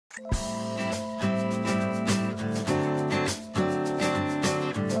Hi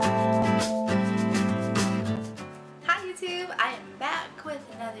YouTube, I am back with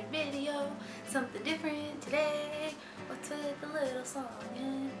another video, something different today. What's with the little song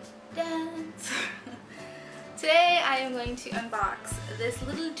and dance? Today I am going to unbox this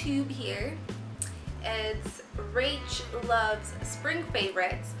little tube here. It's RachhLoves Spring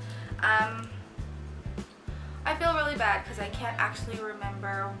Favorites. I feel really bad because I can't actually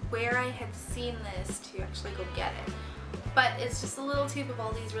remember where I had seen this to actually go get it. But it's just a little tube of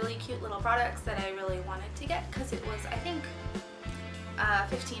all these really cute little products that I really wanted to get because it was, I think,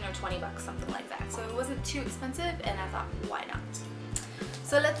 15 or 20 bucks, something like that. So it wasn't too expensive and I thought, why not?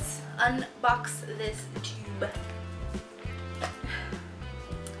 So let's unbox this tube.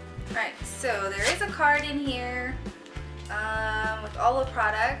 Alright, so there is a card in here with all the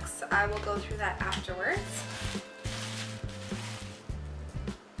products. I will go through that afterwards.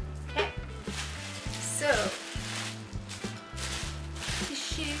 Okay, so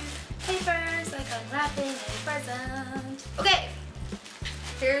tissue papers like unwrapping a present. Okay,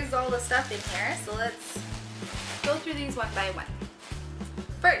 here's all the stuff in here, so let's go through these one by one.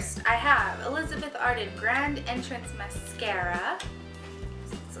 First, I have Arden Grand Entrance Mascara.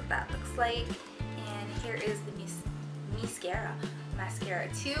 That's what that looks like. And here is the mascara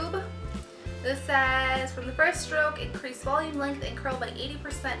tube. This says, from the first stroke, increase volume, length, and curl by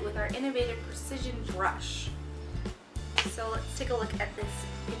 80% with our innovative precision brush. So let's take a look at this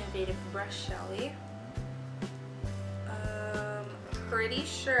innovative brush, shall we? Pretty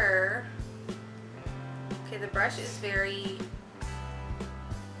sure. Okay, the brush is very...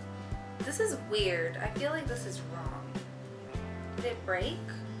 This is weird. I feel like this is wrong. Did it break?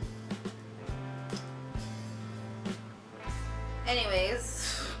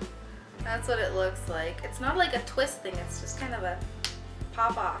 Anyways, that's what it looks like. It's not like a twist thing, it's just kind of a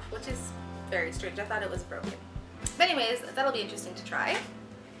pop off, which is very strange. I thought it was broken. But anyways, that'll be interesting to try.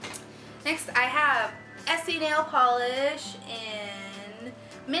 Next, I have Essie Nail Polish in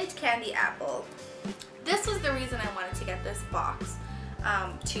Mint Candy Apple. This was the reason I wanted to get this box,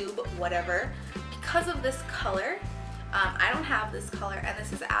 tube, whatever, because of this color. I don't have this color, and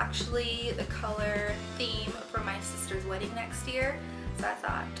this is actually the color theme for my sister's wedding next year. So I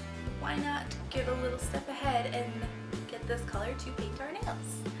thought, why not get a little step ahead and get this color to paint our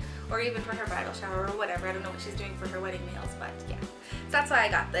nails? Or even for her bridal shower or whatever. I don't know what she's doing for her wedding nails, but yeah. So that's why I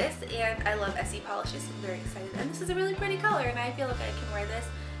got this, and I love Essie polishes, so I'm very excited. And this is a really pretty color, and I feel like I can wear this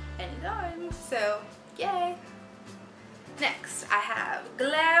anytime, so yay! Next, I have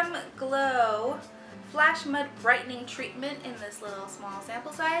GlamGlow Flashmud Brightening Treatment in this little small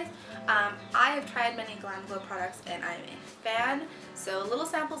sample size. I have tried many GlamGlow products and I'm a fan, so little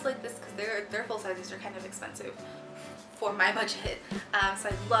samples like this, because their full sizes are kind of expensive for my budget, so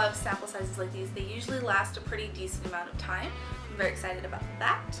I love sample sizes like these. They usually last a pretty decent amount of time. I'm very excited about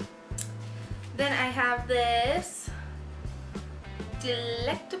that. Then I have this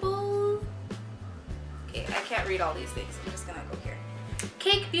Delectable. Okay, I can't read all these things, I'm just gonna go here.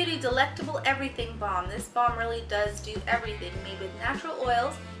 Cake Beauty Delectable Everything Balm. This balm really does do everything. Made with natural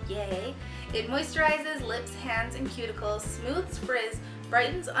oils, yay. It moisturizes lips, hands, and cuticles, smooths frizz,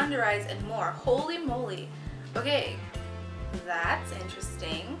 brightens under eyes, and more. Holy moly. Okay, that's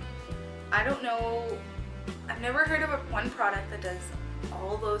interesting. I don't know, I've never heard of one product that does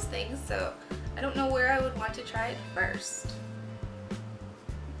all those things, so I don't know where I would want to try it first.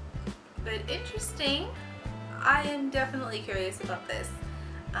 But interesting. I am definitely curious about this,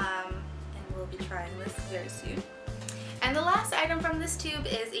 and we'll be trying this very soon. And the last item from this tube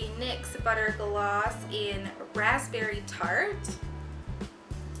is a NYX Butter Gloss in Raspberry Tart.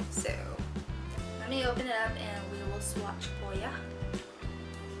 So let me open it up and we will swatch for ya.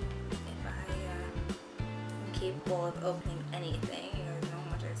 If I'm capable of opening anything, you guys know how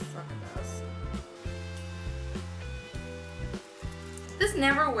much I suck at those. This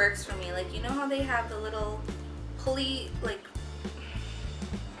never works for me. Like, you know how they have the little pulley, like,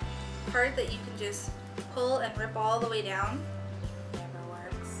 part that you can just pull and rip all the way down? Never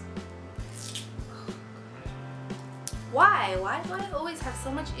works. Why? Why do I always have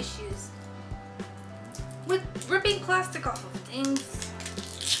so much issues with ripping plastic off of things,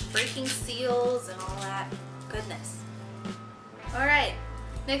 breaking seals and all that goodness? Alright,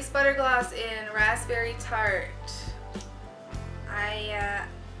 NYX Butter Gloss in Raspberry Tart.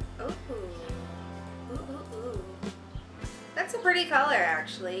 That's a pretty color,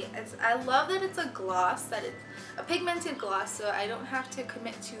 actually. I love that it's a gloss, that it's a pigmented gloss, so I don't have to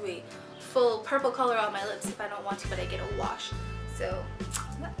commit to a full purple color on my lips if I don't want to, but I get a wash. So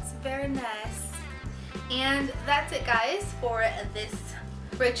that's very nice. And that's it, guys, for this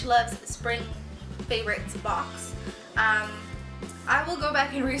RachhLoves Spring Favorites box. I will go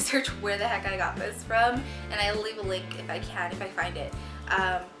back and research where the heck I got this from, and I'll leave a link if I can, if I find it,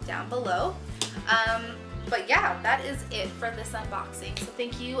 down below. But yeah, that is it for this unboxing. So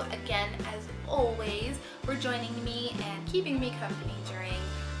thank you again, as always, for joining me and keeping me company during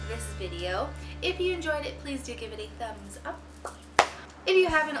this video. If you enjoyed it, please do give it a thumbs up. If you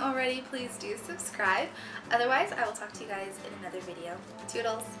haven't already, please do subscribe. Otherwise, I will talk to you guys in another video.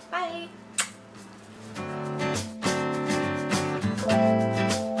 Toodles, bye!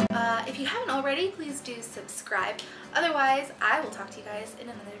 If you haven't already, please do subscribe. Otherwise, I will talk to you guys in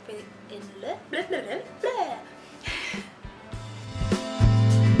another video.